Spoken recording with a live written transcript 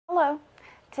Hello.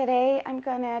 Today I'm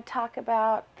going to talk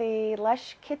about the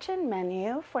Lush Kitchen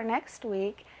menu for next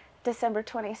week, December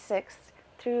 26th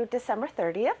through December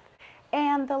 30th.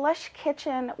 And the Lush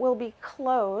Kitchen will be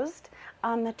closed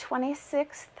on the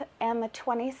 26th and the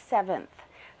 27th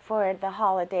for the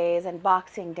holidays and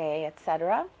Boxing Day,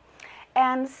 etc.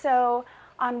 And so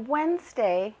on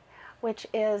Wednesday, which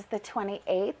is the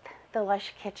 28th, the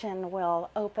Lush Kitchen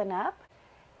will open up.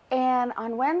 And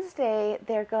on Wednesday,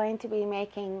 they're going to be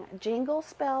making Jingle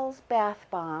Spells bath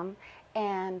bomb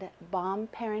and Bom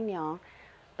Perignon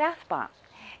bath bomb.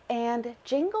 And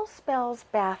Jingle Spells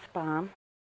bath bomb,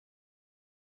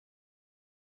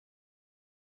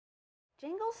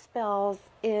 Jingle Spells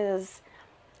is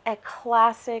a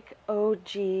classic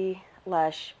OG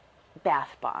Lush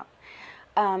bath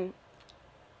bomb.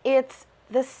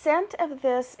 The scent of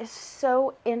this is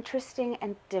so interesting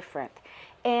and different.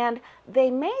 And they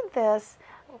made this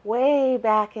way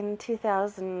back in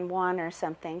 2001 or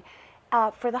something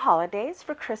for the holidays,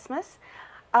 for Christmas,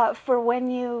 for when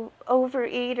you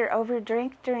overeat or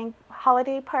overdrink during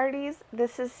holiday parties.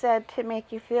 This is said to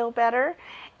make you feel better.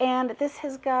 And this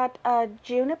has got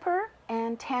juniper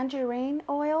and tangerine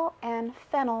oil and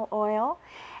fennel oil.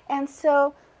 And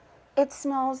so it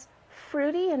smells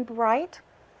fruity and bright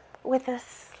with a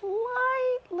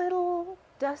slight little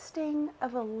dusting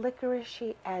of a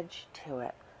licoricey edge to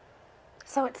it.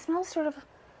 So it smells sort of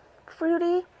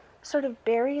fruity, sort of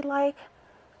berry-like,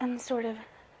 and sort of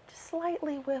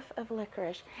slightly whiff of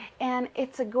licorice. And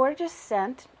it's a gorgeous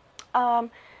scent.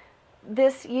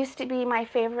 This used to be my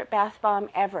favorite bath bomb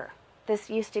ever. This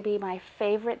used to be my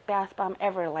favorite bath bomb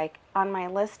ever. Like on my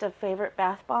list of favorite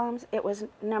bath bombs, it was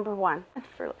 #1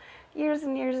 for years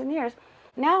and years and years.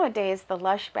 Nowadays, the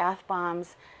Lush bath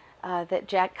bombs that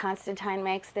Jack Constantine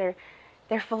makes, they're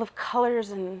full of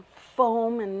colors and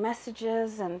foam and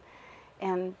messages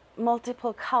and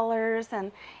multiple colors,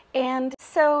 and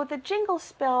so the Jingle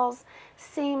Spells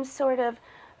seem sort of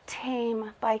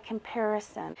tame by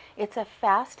comparison. It's a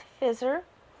fast fizzer.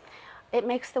 It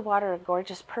makes the water a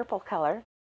gorgeous purple color.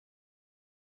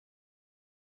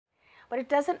 But it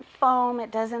doesn't foam,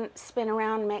 it doesn't spin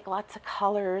around and make lots of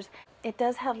colors. It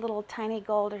does have little tiny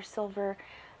gold or silver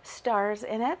stars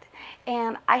in it.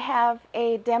 And I have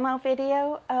a demo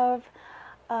video of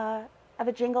a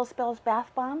Jingle Spells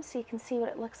bath bomb, so you can see what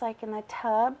it looks like in the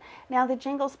tub. Now the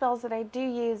Jingle Spells that I do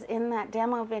use in that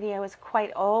demo video is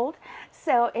quite old,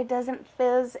 so it doesn't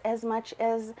fizz as much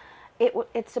as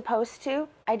it's supposed to.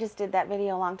 I just did that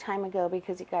video a long time ago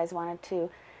because you guys wanted to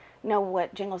know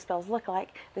what Jingle Spells look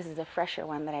like. This is a fresher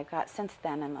one that I've got since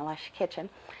then in the Lush Kitchen.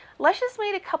 Lush has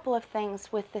made a couple of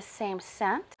things with the same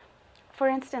scent. For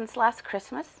instance, last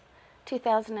Christmas,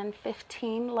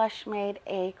 2015, Lush made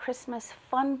a Christmas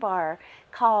fun bar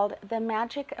called The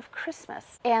Magic of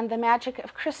Christmas. And The Magic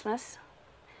of Christmas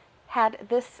had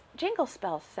this Jingle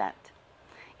Spells scent.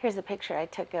 Here's a picture I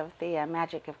took of the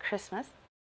Magic of Christmas.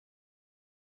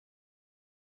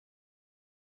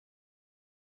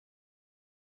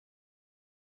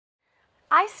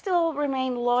 I still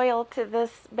remain loyal to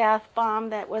this bath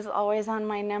bomb that was always on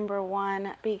my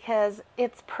 #1 because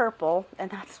it's purple, and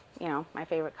that's, you know, my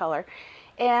favorite color.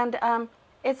 And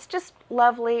it's just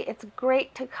lovely. It's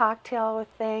great to cocktail with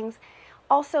things.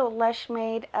 Also, Lush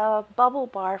made a bubble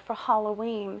bar for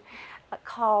Halloween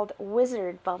called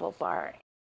Wizard Bubble Bar.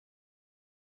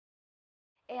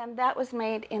 And that was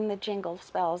made in the Jingle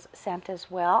Spells scent as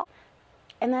well.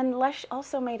 And then Lush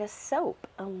also made a soap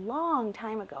a long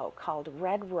time ago called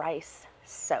Red Rice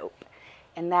Soap.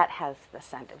 And that has the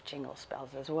scent of Jingle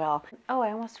Spells as well. Oh,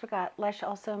 I almost forgot. Lush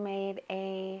also made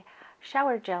a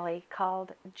shower jelly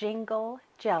called Jingle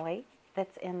Jelly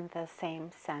that's in the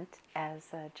same scent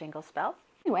as Jingle Spells.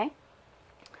 Anyway,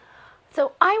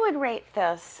 so I would rate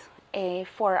this a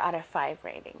 4 out of 5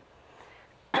 rating.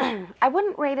 I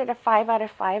wouldn't rate it a 5 out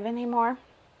of 5 anymore,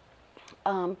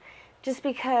 just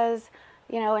because,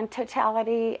 you know, in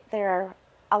totality, there are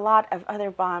a lot of other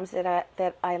bombs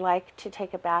that I like to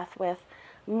take a bath with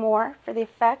more for the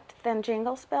effect than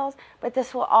Jingle Spells, but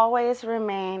this will always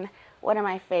remain one of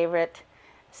my favorite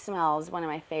smells, one of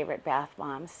my favorite bath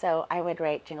bombs. So I would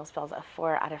rate Jingle Spells a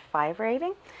 4 out of 5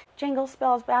 rating. Jingle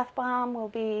Spells bath bomb will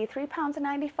be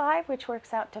 £3.95, which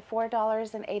works out to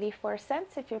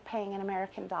 $4.84 if you're paying in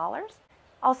American dollars.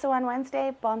 Also on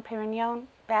Wednesday, Bom Perignon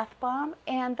bath bomb,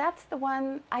 and that's the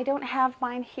one, I don't have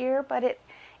mine here, but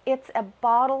it's a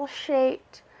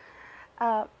bottle-shaped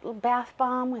bath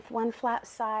bomb with one flat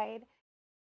side.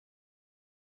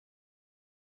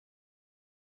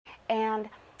 And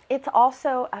it's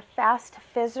also a fast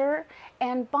fizzer,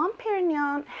 and Bom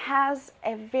Perignon has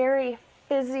a very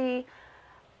fizzy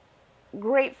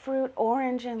grapefruit,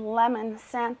 orange, and lemon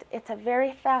scent. It's a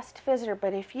very fast fizzer,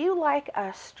 but if you like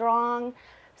a strong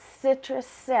citrus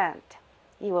scent,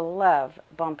 you will love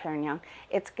Bom Perignon.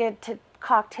 It's good to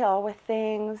cocktail with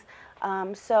things.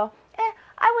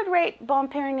 I would rate Bom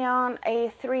Perignon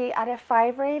a 3 out of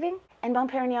 5 rating. And Bom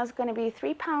Perignon is going to be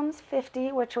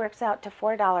 £3.50, which works out to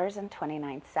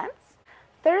 $4.29.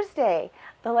 Thursday,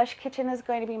 the Lush Kitchen is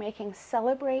going to be making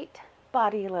Celebrate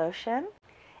body lotion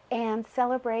and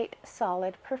Celebrate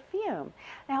solid perfume.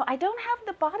 Now, I don't have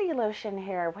the body lotion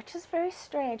here, which is very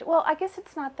strange. Well, I guess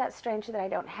it's not that strange that I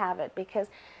don't have it, because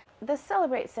the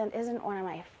Celebrate scent isn't one of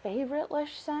my favorite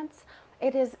Lush scents.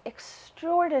 It is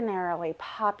extraordinarily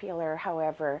popular,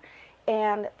 however,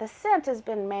 and the scent has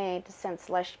been made since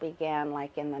Lush began,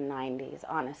 like in the 90s,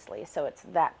 honestly, so it's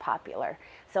that popular.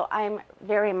 So I'm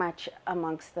very much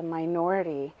amongst the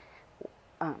minority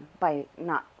by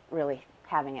not really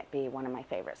having it be one of my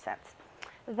favorite scents.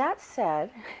 That said,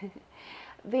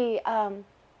 the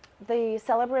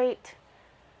Celebrate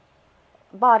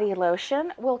body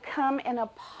lotion will come in a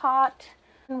pot,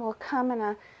 and will come in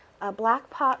a black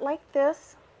pot like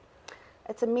this.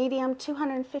 It's a medium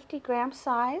 250 gram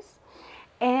size,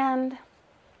 and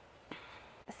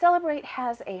Celebrate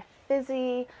has a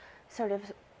fizzy, sort of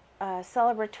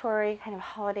celebratory, kind of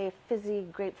holiday fizzy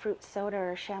grapefruit soda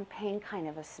or champagne kind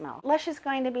of a smell. Lush is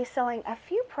going to be selling a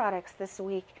few products this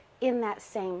week in that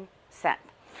same scent.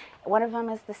 One of them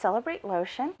is the Celebrate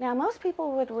lotion. Now, most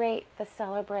people would rate the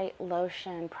Celebrate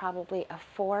lotion probably a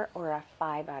 4 or a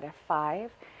 5 out of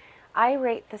 5. I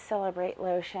rate the Celebrate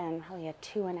lotion probably a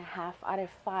 2.5 out of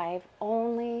 5,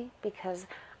 only because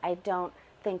I don't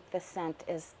think the scent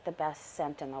is the best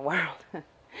scent in the world.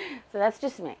 So that's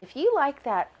just me. If you like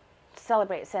that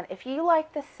Celebrate scent, if you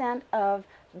like the scent of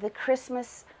the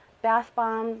Christmas bath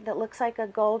bomb that looks like a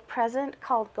gold present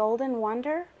called Golden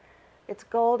Wonder, it's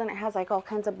gold and it has like all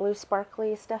kinds of blue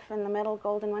sparkly stuff in the middle,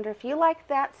 Golden Wonder. If you like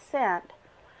that scent,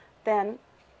 then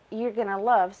you're gonna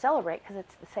love Celebrate, because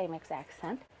it's the same exact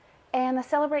scent. And the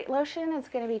Celebrate lotion is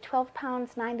going to be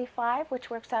 £12.95, which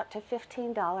works out to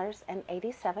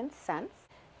 $15.87.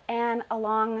 And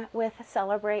along with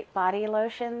Celebrate body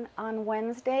lotion on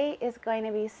Wednesday is going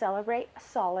to be Celebrate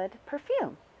solid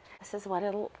perfume. This is what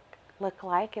it'll look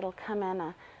like. It'll come in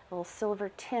a little silver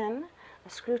tin, a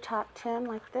screw top tin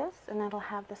like this, and it'll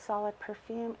have the solid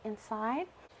perfume inside.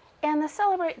 And the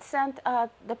Celebrate scent,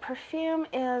 the perfume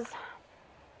is,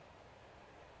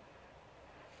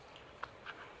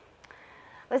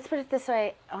 let's put it this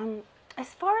way, as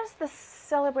far as the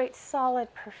Celebrate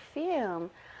solid perfume,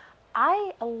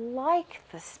 I like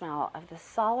the smell of the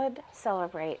solid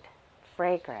Celebrate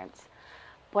fragrance,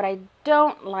 but I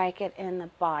don't like it in the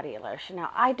body lotion.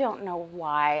 Now, I don't know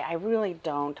why, I really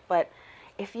don't, but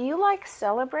if you like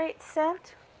Celebrate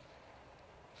scent,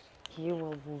 you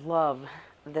will love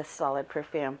this solid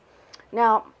perfume.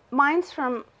 Now, mine's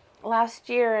from last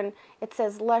year, and it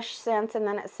says Lush scents, and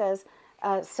then it says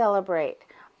Celebrate.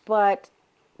 But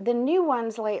the new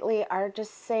ones lately are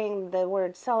just saying the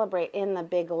word Celebrate in the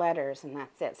big letters, and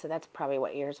that's it. So that's probably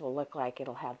what yours will look like.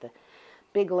 It'll have the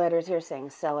big letters here saying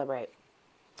Celebrate.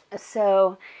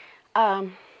 So the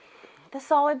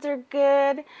solids are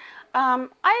good. I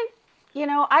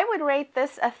would rate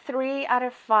this a 3 out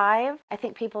of 5. I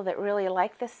think people that really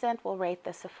like this scent will rate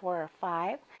this a 4 or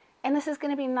 5. And this is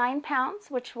going to be £9,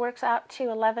 which works out to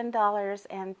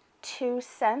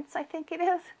 $11.02, I think it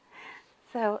is.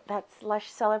 So that's Lush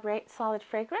Celebrate Solid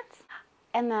Fragrance.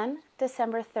 And then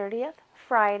December 30th,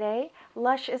 Friday,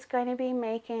 Lush is going to be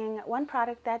making one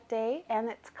product that day, and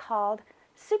it's called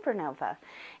Supernova.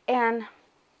 And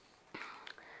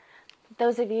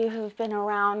those of you who've been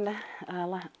around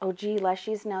OG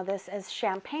Lushies know this as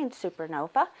Champagne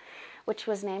Supernova, which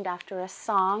was named after a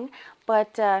song,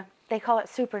 but they call it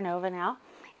Supernova now.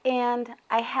 And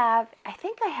I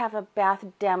think I have a bath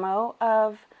demo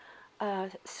of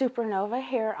Supernova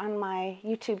here on my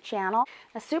YouTube channel.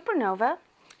 Now, Supernova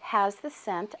has the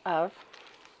scent of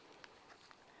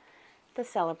the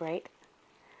Celebrate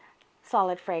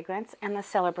solid fragrance and the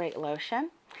Celebrate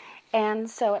lotion, and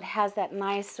so it has that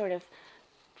nice sort of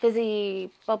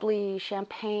fizzy, bubbly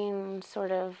champagne,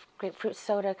 sort of grapefruit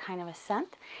soda kind of a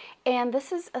scent. And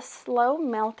this is a slow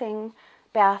melting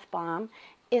bath bomb.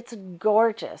 It's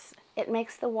gorgeous. It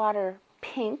makes the water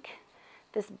pink,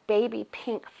 this baby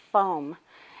pink foam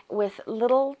with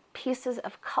little pieces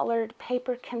of colored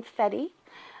paper confetti.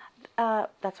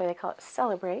 That's why they call it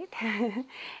Celebrate.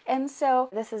 And so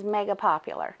this is mega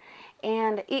popular.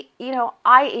 And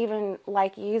I even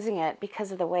like using it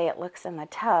because of the way it looks in the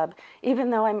tub. Even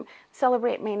though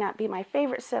Celebrate may not be my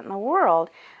favorite scent in the world,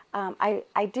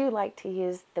 I do like to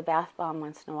use the bath bomb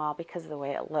once in a while because of the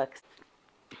way it looks.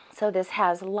 So this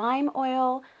has lime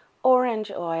oil,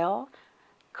 orange oil,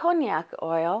 cognac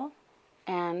oil,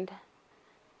 and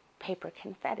paper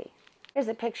confetti. Here's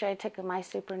a picture I took of my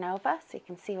Supernova so you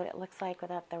can see what it looks like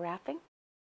without the wrapping.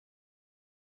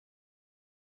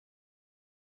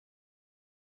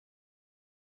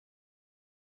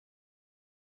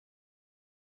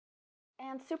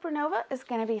 And Supernova is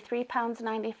going to be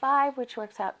 £3.95, which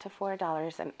works out to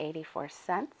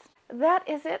 $4.84. That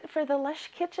is it for the Lush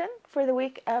Kitchen for the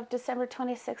week of December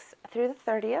 26th through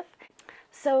the 30th.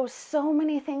 So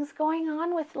many things going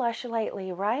on with Lush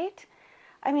lately, right?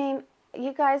 I mean,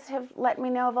 you guys have let me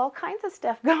know of all kinds of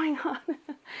stuff going on.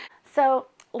 So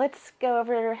let's go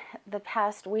over the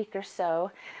past week or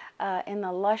so in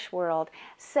the Lush world.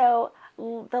 So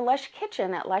the Lush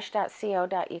Kitchen at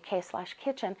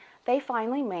lush.co.uk/kitchen, they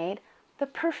finally made the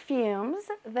perfumes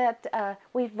that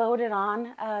we voted on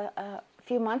a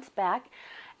few months back.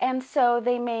 And so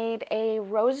they made a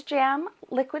rose jam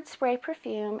liquid spray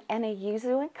perfume and a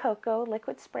yuzu and cocoa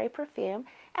liquid spray perfume.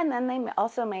 And then they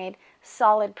also made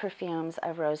solid perfumes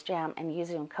of rose jam and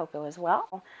yuzu and cocoa as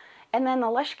well. And then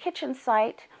the Lush Kitchen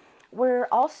site, we're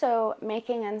also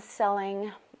making and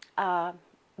selling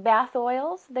bath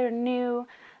oils. They're new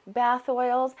bath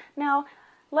oils. Now,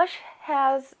 Lush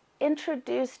has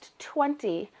introduced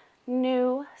 20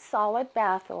 new solid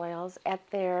bath oils at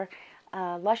their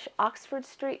Lush Oxford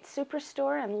Street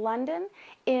Superstore in London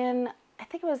in, I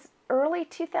think it was early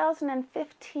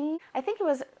 2015. I think it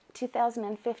was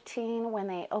 2015 when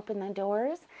they opened the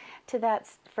doors to that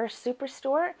first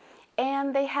superstore.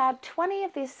 And they had 20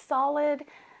 of these solid,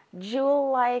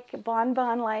 jewel-like,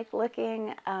 bonbon-like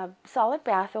looking solid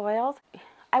bath oils.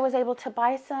 I was able to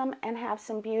buy some and have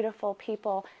some beautiful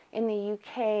people in the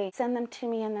UK send them to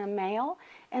me in the mail.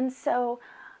 And so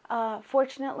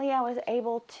fortunately, I was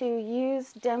able to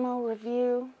use, demo,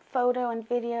 review, photo, and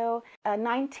video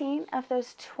 19 of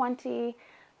those 20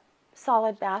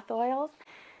 solid bath oils.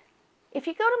 If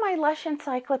you go to my Lush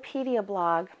Encyclopedia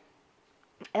blog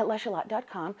at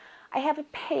lushalot.com, I have a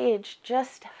page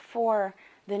just for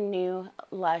the new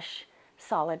Lush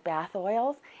solid bath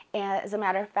oils. And as a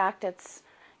matter of fact, it's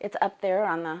up there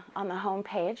on the home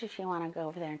page if you want to go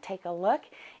over there and take a look.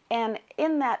 And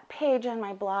in that page on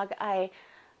my blog, I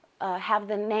have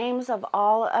the names of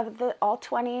all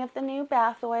 20 of the new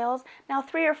bath oils. Now,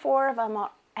 3 or 4 of them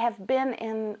have been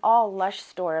in all Lush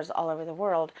stores all over the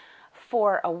world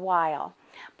for a while,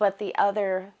 but the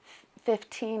other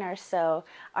 15 or so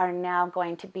are now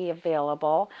going to be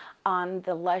available on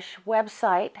the Lush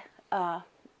website,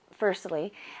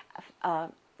 firstly.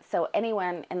 So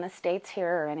anyone in the States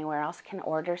here or anywhere else can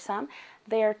order some.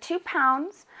 They're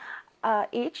 £2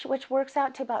 each, which works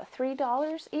out to about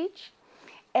 $3 each.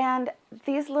 And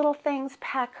these little things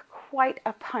pack quite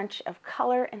a punch of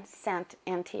color and scent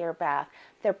into your bath.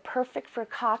 They're perfect for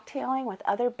cocktailing with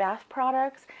other bath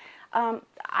products.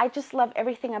 I just love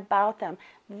everything about them.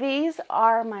 These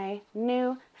are my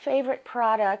new favorite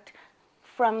product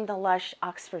from the Lush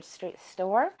Oxford Street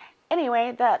store.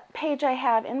 Anyway, that page I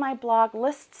have in my blog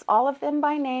lists all of them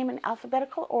by name in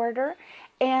alphabetical order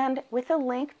and with a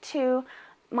link to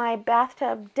my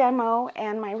bathtub demo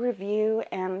and my review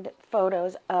and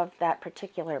photos of that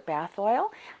particular bath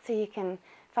oil. So you can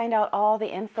find out all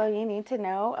the info you need to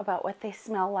know about what they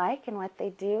smell like and what they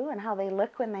do and how they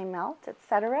look when they melt,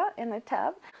 etc. in the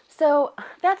tub. So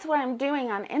that's what I'm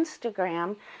doing on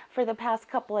Instagram for the past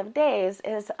couple of days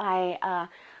is I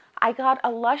got a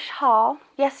Lush haul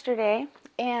yesterday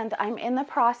and I'm in the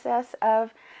process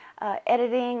of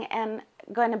editing and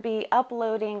going to be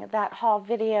uploading that haul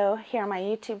video here on my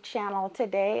YouTube channel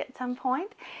today at some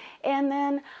point. And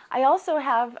then I also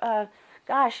have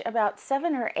about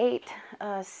 7 or 8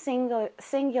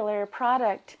 singular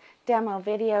product demo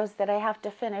videos that I have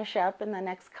to finish up in the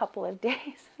next couple of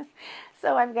days.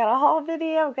 So I've got a haul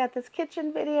video, I've got this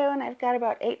kitchen video, and I've got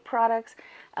about 8 products,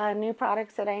 new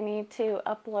products that I need to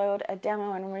upload a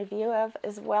demo and review of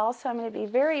as well. So I'm going to be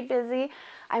very busy.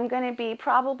 I'm going to be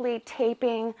probably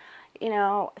taping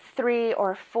 3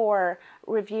 or 4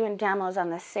 review and demos on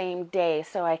the same day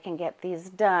so I can get these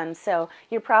done. So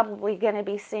you're probably going to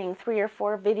be seeing 3 or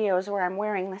 4 videos where I'm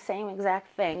wearing the same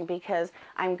exact thing because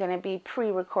I'm going to be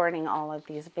pre-recording all of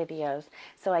these videos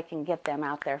so I can get them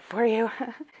out there for you.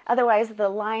 Otherwise, the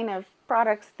line of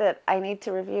products that I need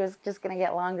to review is just going to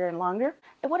get longer and longer.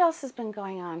 And what else has been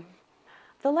going on?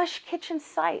 The Lush Kitchen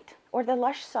site, or the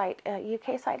Lush site,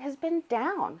 UK site, has been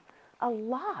down a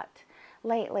lot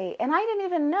lately, and I didn't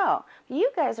even know. You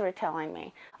guys were telling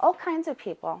me. All kinds of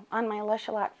people on my Lush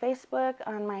A Lot Facebook,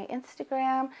 on my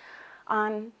Instagram,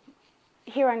 on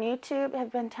here on YouTube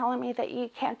have been telling me that you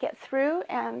can't get through,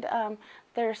 and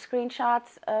there are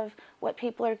screenshots of what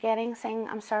people are getting saying,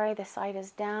 I'm sorry, the site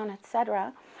is down,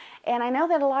 etc. And I know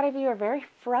that a lot of you are very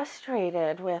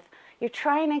frustrated with, you're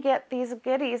trying to get these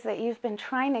goodies that you've been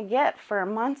trying to get for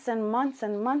months and months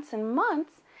and months and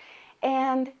months,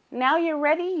 and now you're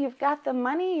ready, you've got the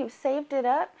money, you've saved it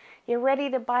up, you're ready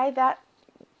to buy that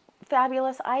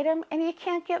fabulous item, and you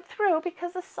can't get through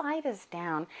because the site is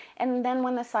down. And then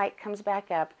when the site comes back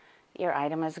up, your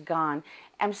item is gone.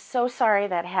 I'm so sorry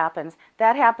that happens.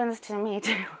 That happens to me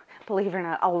too, believe it or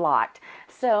not, a lot.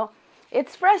 So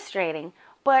it's frustrating,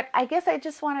 but I guess I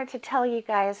just wanted to tell you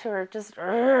guys who are just,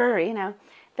 you know,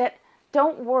 that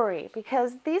don't worry,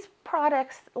 because these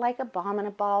products like a Bomb and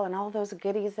a Ball and all those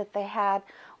goodies that they had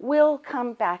will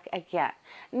come back again.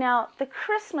 Now, the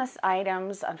Christmas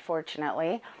items,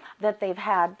 unfortunately, that they've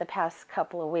had the past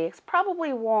couple of weeks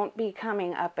probably won't be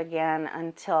coming up again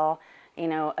until, you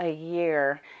know, a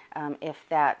year, if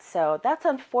that. So that's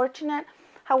unfortunate.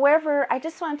 However, I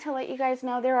just wanted to let you guys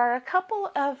know there are a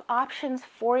couple of options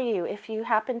for you if you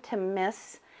happen to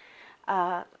miss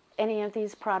any of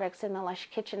these products in the Lush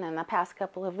Kitchen in the past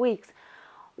couple of weeks.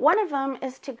 One of them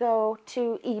is to go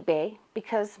to eBay,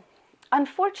 because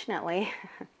unfortunately,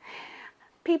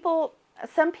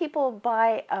 some people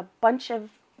buy a bunch of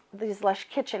these Lush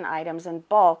Kitchen items in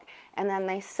bulk, and then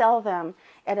they sell them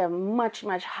at a much,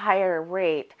 much higher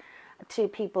rate to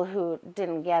people who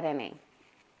didn't get any.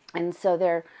 And so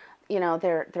they're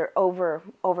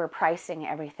overpricing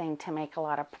everything to make a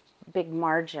lot of big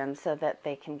margins so that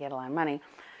they can get a lot of money.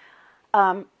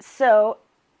 So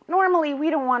normally we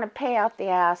don't want to pay out the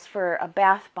ass for a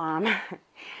bath bomb.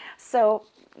 So,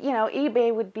 you know,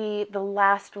 eBay would be the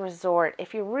last resort.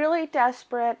 If you're really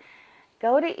desperate,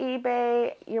 go to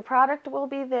eBay. Your product will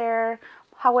be there.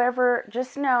 However,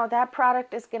 just know that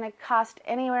product is going to cost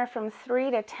anywhere from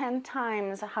 3 to 10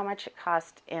 times how much it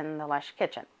cost in the Lush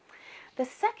Kitchen. The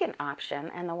second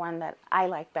option, and the one that I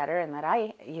like better and that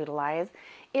I utilize,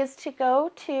 is to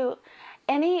go to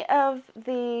any of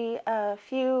the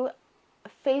few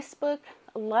Facebook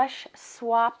Lush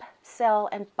swap, sell,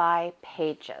 and buy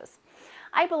pages.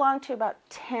 I belong to about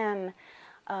 10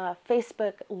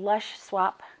 Facebook Lush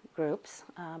swap groups,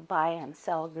 buy and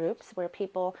sell groups, where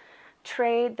people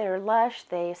trade their Lush,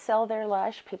 they sell their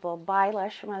Lush, people buy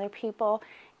Lush from other people,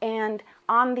 and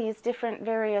on these different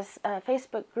various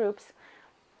Facebook groups,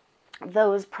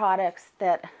 those products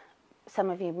that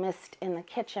some of you missed in the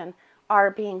kitchen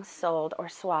are being sold or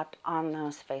swapped on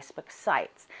those Facebook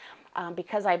sites.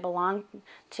 Because I belong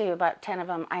to about 10 of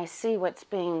them, I see what's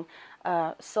being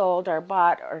sold or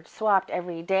bought or swapped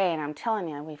every day, and I'm telling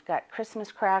you, we've got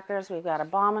Christmas crackers, we've got a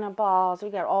Bomb and a Balls,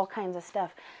 we've got all kinds of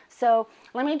stuff. So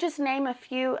let me just name a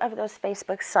few of those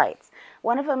Facebook sites.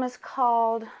 One of them is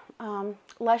called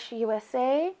Lush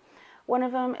USA. One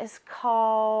of them is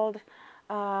called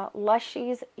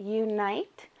Lushies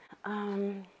Unite.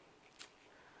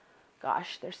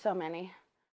 Gosh, there's so many.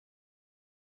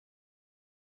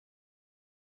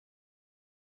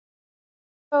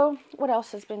 So what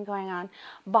else has been going on?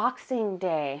 Boxing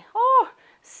Day. Oh,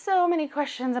 so many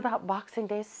questions about Boxing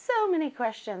Day. So many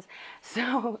questions.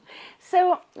 So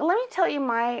let me tell you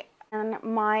my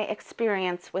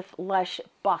experience with Lush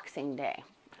Boxing Day.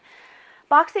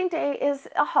 Boxing Day is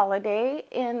a holiday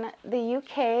in the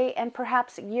UK and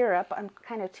perhaps Europe. I'm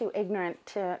kind of too ignorant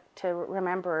to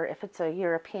remember if it's a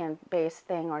European-based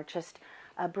thing or just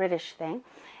a British thing.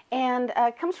 And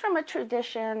it comes from a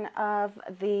tradition of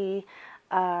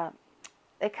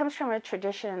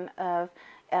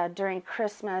during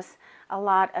Christmas, a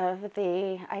lot of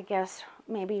the, I guess,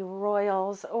 maybe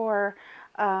royals or,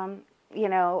 you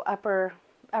know, upper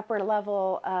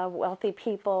level wealthy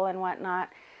people and whatnot,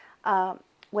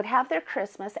 would have their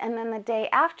Christmas, and then the day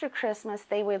after Christmas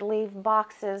they would leave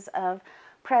boxes of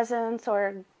presents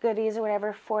or goodies or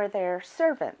whatever for their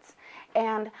servants,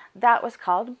 and that was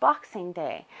called Boxing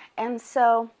Day. And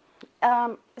so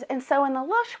in the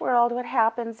Lush world, what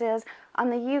happens is on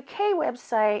the UK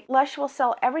website, Lush will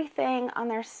sell everything on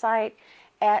their site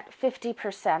at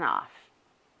 50% off.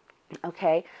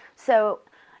 Okay, so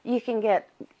you can get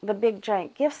the big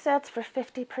giant gift sets for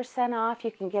 50% off. You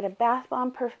can get a bath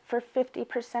bomb for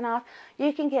 50% off.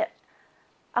 You can get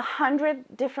 100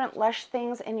 different Lush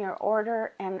things in your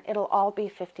order, and it'll all be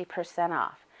 50%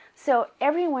 off. So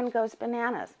everyone goes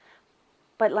bananas.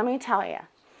 But let me tell you,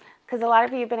 because a lot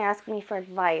of you have been asking me for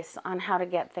advice on how to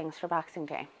get things for Boxing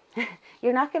Day.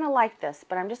 You're not going to like this,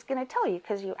 but I'm just going to tell you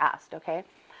because you asked, okay?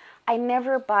 I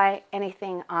never buy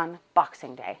anything on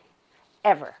Boxing Day,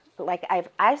 ever. Like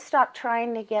I've stopped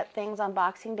trying to get things on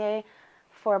Boxing Day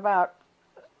for about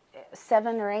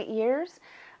 7 or 8 years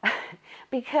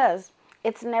because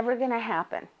it's never going to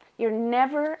happen. You're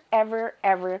never, ever,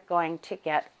 ever going to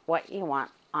get what you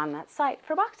want on that site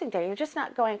for Boxing Day. You're just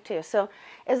not going to. So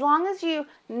as long as you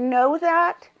know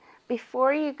that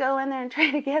before you go in there and try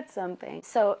to get something.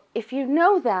 So if you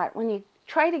know that when you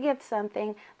try to get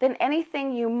something, then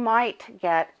anything you might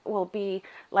get will be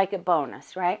like a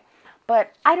bonus, right?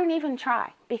 But I don't even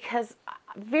try, because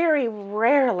very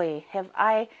rarely have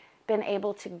I been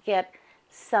able to get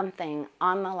something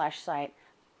on the Lush site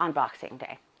on Boxing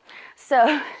Day.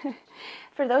 So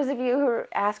for those of you who are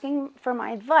asking for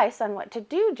my advice on what to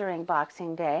do during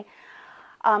Boxing Day,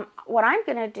 what I'm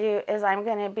going to do is I'm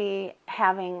going to be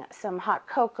having some hot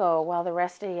cocoa while the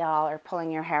rest of y'all are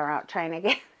pulling your hair out trying to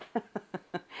get...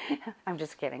 I'm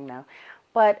just kidding, no.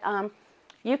 But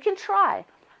you can try.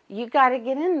 You got to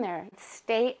get in there,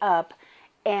 stay up,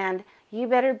 and you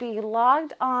better be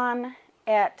logged on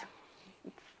at,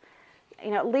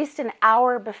 at least an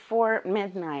hour before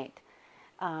midnight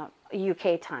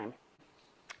UK time.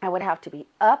 I would have to be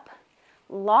up,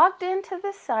 logged into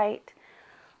the site,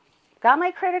 got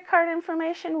my credit card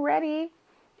information ready,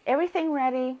 everything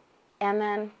ready, and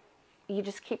then you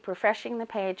just keep refreshing the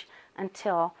page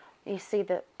until you see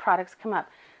the products come up.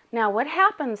 Now what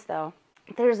happens though,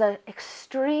 there's an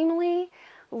extremely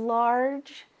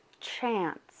large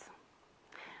chance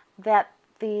that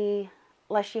the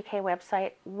Lush UK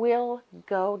website will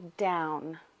go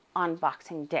down on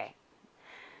Boxing Day.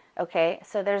 Okay,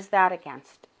 so there's that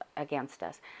against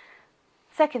us.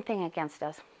 Second thing against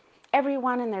us,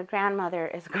 everyone and their grandmother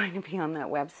is going to be on that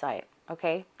website,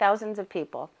 okay? Thousands of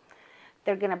people.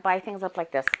 They're going to buy things up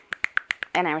like this,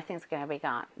 and everything's going to be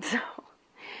gone.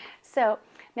 So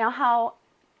now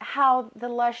how the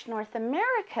Lush North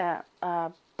America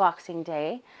Boxing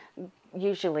Day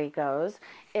usually goes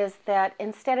is that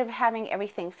instead of having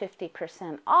everything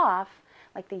 50% off,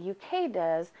 like the UK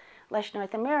does, Lush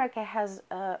North America has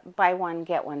buy one,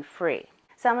 get one free.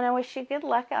 So I'm going to wish you good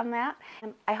luck on that.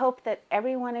 I hope that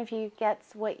every one of you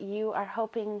gets what you are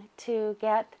hoping to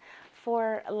get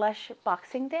for Lush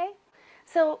Boxing Day.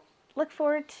 So look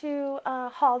forward to a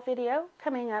haul video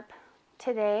coming up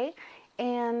today,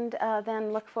 and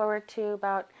then look forward to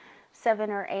about 7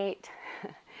 or 8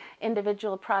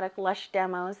 individual product Lush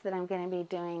demos that I'm going to be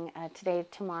doing today,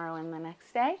 tomorrow, and the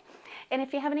next day. And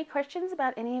if you have any questions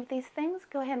about any of these things,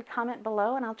 go ahead and comment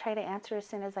below and I'll try to answer as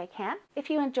soon as I can. If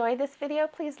you enjoyed this video,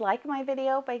 please like my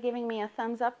video by giving me a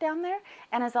thumbs up down there.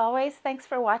 And as always, thanks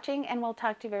for watching, and we'll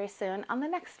talk to you very soon on the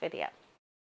next video.